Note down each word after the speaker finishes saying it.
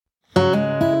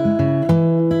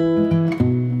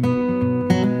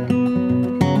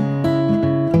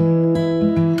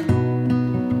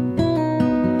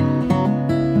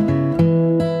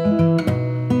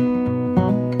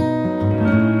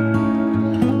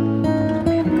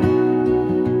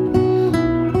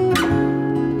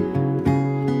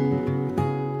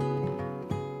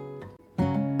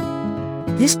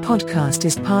This podcast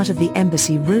is part of the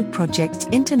Embassy Road Project's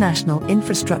International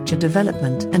Infrastructure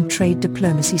Development and Trade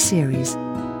Diplomacy series.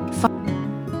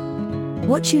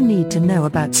 What you need to know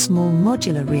about small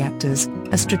modular reactors,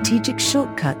 a strategic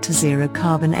shortcut to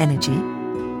zero-carbon energy.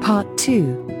 Part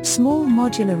 2, Small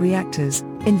Modular Reactors,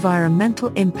 Environmental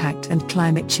Impact and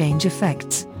Climate Change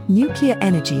Effects. Nuclear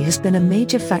energy has been a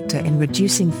major factor in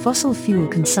reducing fossil fuel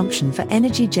consumption for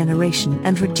energy generation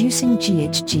and reducing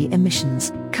GHG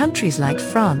emissions. Countries like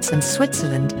France and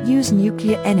Switzerland use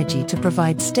nuclear energy to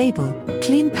provide stable,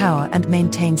 clean power and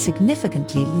maintain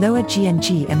significantly lower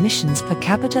GHG emissions per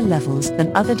capita levels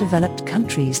than other developed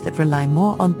countries that rely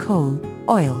more on coal,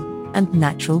 oil, and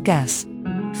natural gas.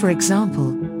 For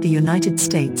example, the United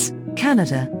States,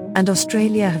 Canada, and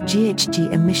Australia have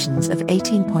GHG emissions of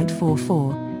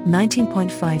 18.44,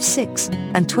 19.56,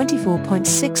 and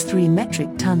 24.63 metric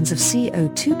tons of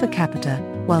CO2 per capita,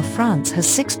 while France has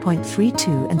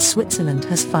 6.32 and Switzerland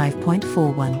has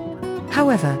 5.41.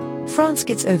 However, France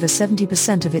gets over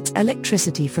 70% of its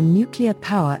electricity from nuclear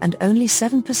power and only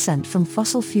 7% from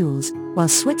fossil fuels, while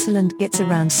Switzerland gets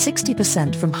around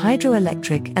 60% from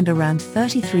hydroelectric and around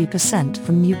 33%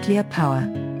 from nuclear power.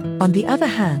 On the other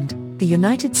hand, the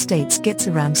United States gets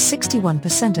around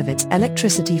 61% of its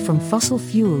electricity from fossil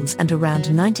fuels and around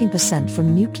 19%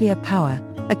 from nuclear power,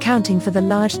 accounting for the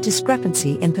large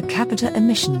discrepancy in per capita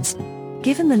emissions.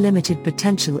 Given the limited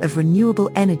potential of renewable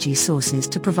energy sources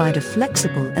to provide a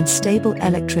flexible and stable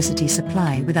electricity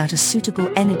supply without a suitable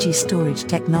energy storage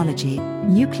technology,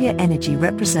 nuclear energy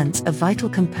represents a vital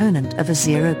component of a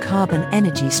zero-carbon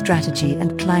energy strategy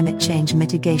and climate change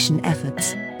mitigation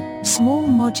efforts. Small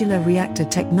modular reactor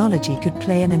technology could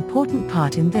play an important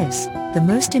part in this. The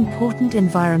most important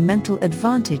environmental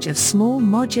advantage of small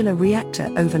modular reactor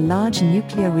over large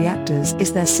nuclear reactors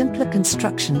is their simpler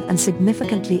construction and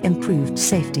significantly improved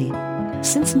safety.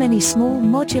 Since many small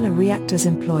modular reactors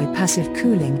employ passive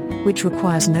cooling, which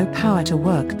requires no power to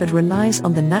work but relies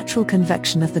on the natural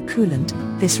convection of the coolant,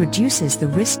 this reduces the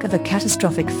risk of a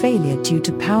catastrophic failure due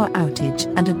to power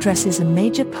outage and addresses a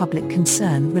major public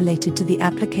concern related to the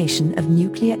application of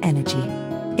nuclear energy.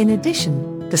 In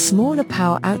addition, the smaller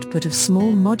power output of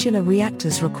small modular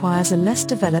reactors requires a less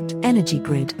developed energy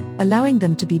grid, allowing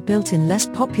them to be built in less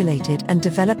populated and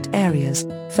developed areas,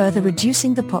 further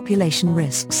reducing the population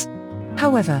risks.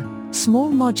 However,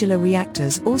 small modular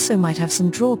reactors also might have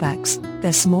some drawbacks.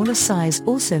 Their smaller size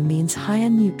also means higher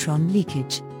neutron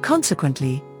leakage.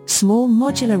 Consequently, small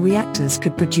modular reactors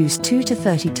could produce 2 to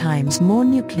 30 times more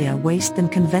nuclear waste than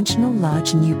conventional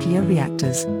large nuclear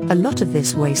reactors. A lot of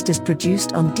this waste is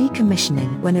produced on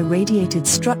decommissioning when irradiated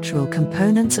structural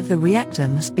components of the reactor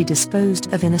must be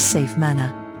disposed of in a safe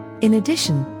manner. In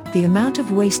addition, the amount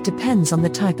of waste depends on the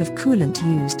type of coolant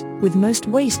used, with most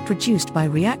waste produced by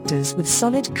reactors with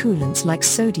solid coolants like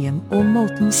sodium or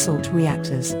molten salt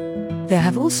reactors. There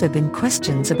have also been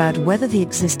questions about whether the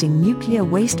existing nuclear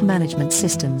waste management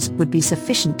systems would be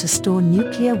sufficient to store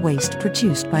nuclear waste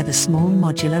produced by the small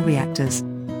modular reactors.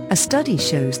 A study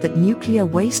shows that nuclear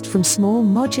waste from small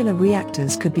modular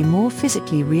reactors could be more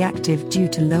physically reactive due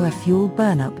to lower fuel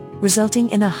burnup, resulting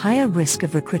in a higher risk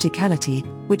of recriticality,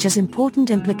 which has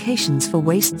important implications for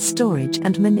waste storage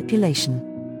and manipulation.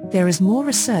 There is more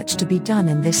research to be done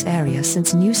in this area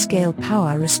since NuScale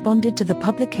Power responded to the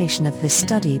publication of this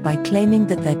study by claiming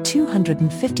that their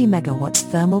 250 MW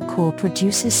thermal core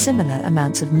produces similar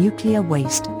amounts of nuclear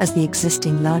waste as the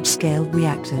existing large-scale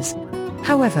reactors.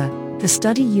 However, the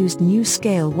study used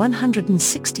NuScale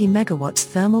 160 MW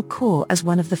thermal core as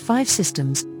one of the 5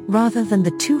 systems, rather than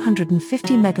the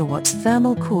 250 MW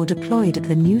thermal core deployed at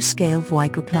the NuScale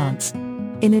Voigtla plants.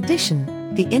 In addition,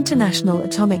 the International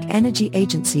Atomic Energy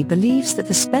Agency believes that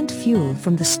the spent fuel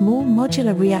from the small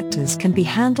modular reactors can be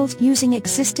handled using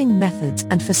existing methods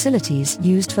and facilities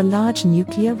used for large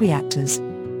nuclear reactors.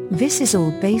 This is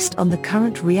all based on the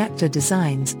current reactor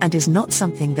designs and is not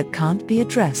something that can't be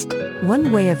addressed.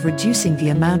 One way of reducing the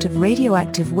amount of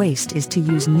radioactive waste is to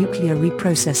use nuclear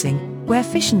reprocessing, where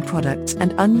fission products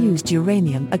and unused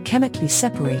uranium are chemically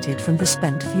separated from the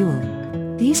spent fuel.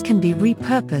 These can be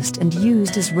repurposed and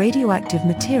used as radioactive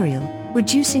material,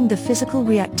 reducing the physical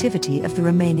reactivity of the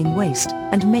remaining waste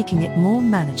and making it more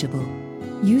manageable.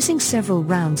 Using several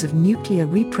rounds of nuclear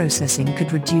reprocessing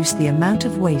could reduce the amount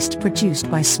of waste produced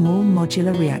by small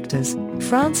modular reactors.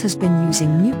 France has been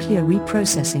using nuclear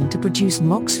reprocessing to produce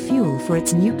MOX fuel for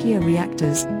its nuclear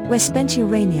reactors, where spent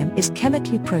uranium is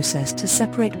chemically processed to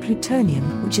separate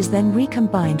plutonium, which is then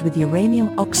recombined with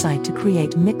uranium oxide to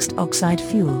create mixed oxide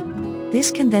fuel. This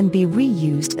can then be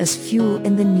reused as fuel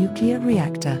in the nuclear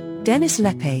reactor. Denis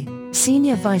Lepay,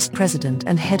 Senior Vice President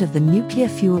and Head of the Nuclear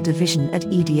Fuel Division at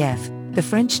EDF, the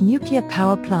French nuclear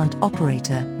power plant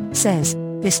operator, says,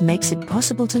 this makes it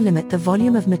possible to limit the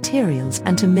volume of materials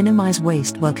and to minimize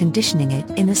waste while conditioning it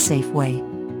in a safe way.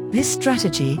 This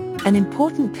strategy, an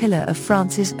important pillar of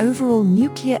France's overall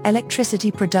nuclear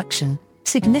electricity production,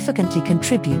 significantly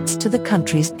contributes to the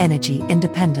country's energy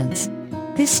independence.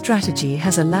 This strategy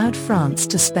has allowed France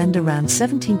to spend around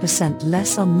 17%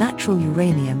 less on natural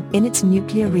uranium in its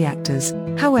nuclear reactors.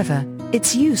 However,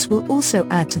 its use will also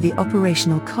add to the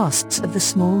operational costs of the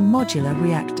small modular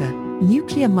reactor.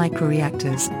 Nuclear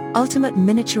microreactors, ultimate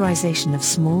miniaturization of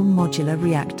small modular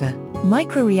reactor.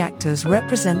 Microreactors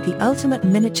represent the ultimate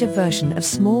miniature version of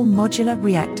small modular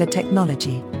reactor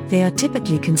technology. They are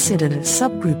typically considered a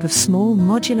subgroup of small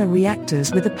modular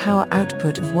reactors with a power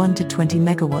output of 1 to 20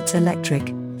 megawatts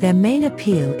electric. Their main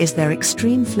appeal is their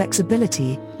extreme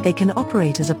flexibility. They can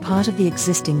operate as a part of the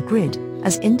existing grid,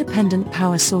 as independent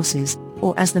power sources,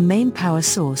 or as the main power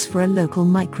source for a local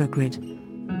microgrid.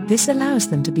 This allows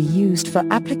them to be used for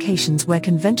applications where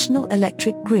conventional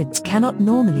electric grids cannot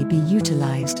normally be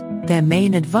utilized. Their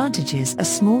main advantages are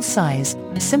small size,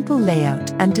 simple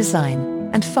layout and design,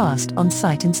 and fast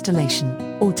on-site installation.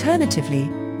 Alternatively,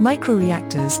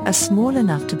 microreactors are small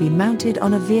enough to be mounted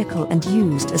on a vehicle and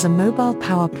used as a mobile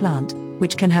power plant,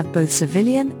 which can have both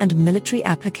civilian and military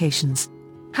applications.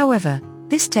 However,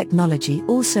 this technology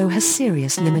also has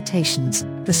serious limitations.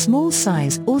 The small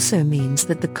size also means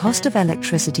that the cost of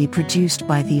electricity produced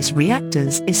by these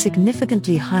reactors is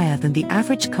significantly higher than the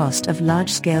average cost of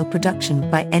large-scale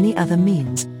production by any other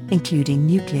means, including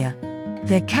nuclear.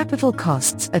 Their capital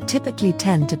costs are typically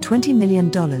 $10 to $20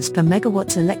 million per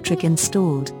megawatts electric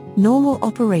installed. Normal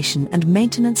operation and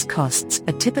maintenance costs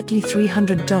are typically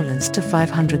 $300 to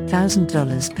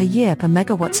 $500,000 per year per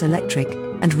megawatts electric,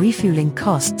 and refueling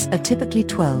costs are typically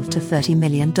 $12 to $30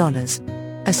 million.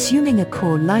 Assuming a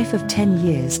core life of 10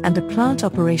 years and a plant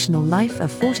operational life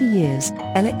of 40 years,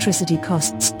 electricity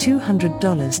costs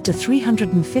 $200 to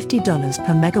 $350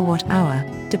 per megawatt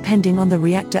hour, depending on the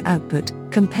reactor output,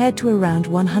 compared to around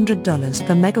 $100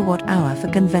 per megawatt hour for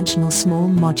conventional small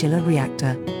modular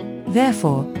reactor.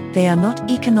 Therefore, they are not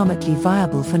economically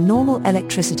viable for normal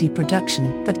electricity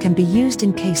production, but can be used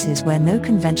in cases where no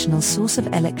conventional source of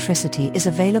electricity is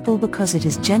available because it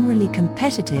is generally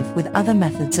competitive with other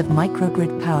methods of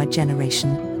microgrid power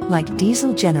generation, like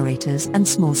diesel generators and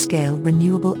small-scale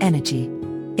renewable energy.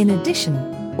 In addition,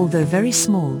 although very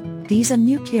small, these are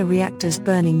nuclear reactors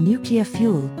burning nuclear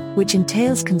fuel, which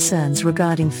entails concerns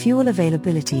regarding fuel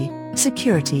availability,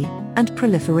 security, and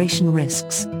proliferation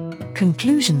risks.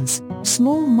 Conclusions: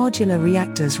 small modular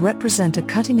reactors represent a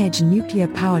cutting-edge nuclear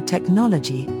power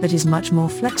technology that is much more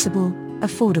flexible,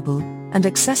 affordable, and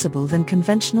accessible than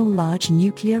conventional large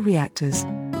nuclear reactors.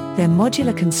 Their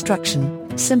modular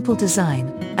construction, simple design,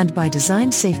 and by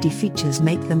design safety features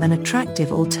make them an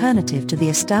attractive alternative to the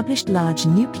established large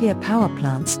nuclear power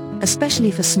plants,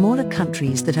 especially for smaller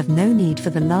countries that have no need for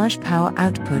the large power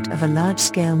output of a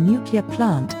large-scale nuclear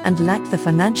plant and lack the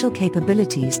financial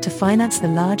capabilities to finance the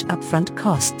large upfront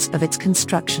costs of its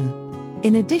construction.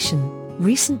 In addition,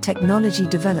 recent technology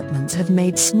developments have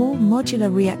made small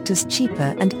modular reactors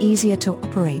cheaper and easier to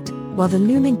operate, while the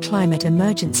looming climate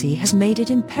emergency has made it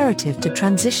imperative to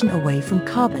transition away from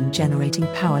carbon-generating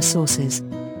power sources.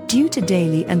 Due to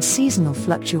daily and seasonal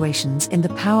fluctuations in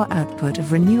the power output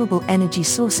of renewable energy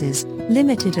sources,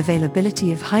 limited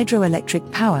availability of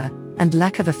hydroelectric power, and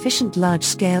lack of efficient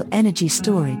large-scale energy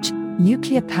storage,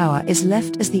 nuclear power is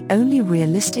left as the only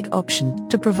realistic option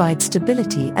to provide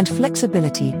stability and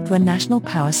flexibility to a national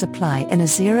power supply in a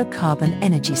zero-carbon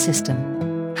energy system.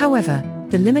 However,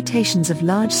 the limitations of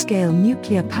large-scale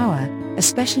nuclear power,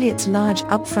 especially its large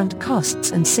upfront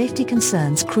costs and safety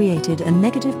concerns, created a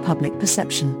negative public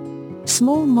perception.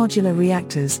 Small modular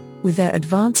reactors, with their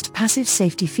advanced passive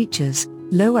safety features,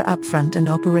 lower upfront and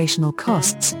operational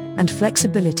costs, and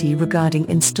flexibility regarding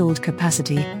installed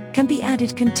capacity, can be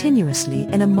added continuously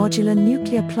in a modular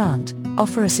nuclear plant,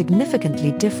 offer a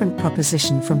significantly different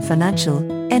proposition from financial,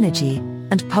 energy,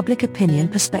 and public opinion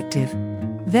perspective.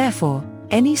 Therefore,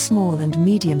 any small and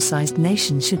medium-sized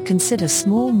nation should consider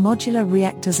small modular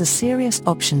reactors a serious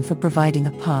option for providing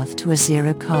a path to a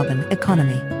zero-carbon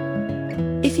economy.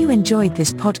 If you enjoyed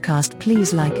this podcast,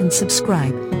 please like and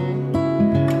subscribe.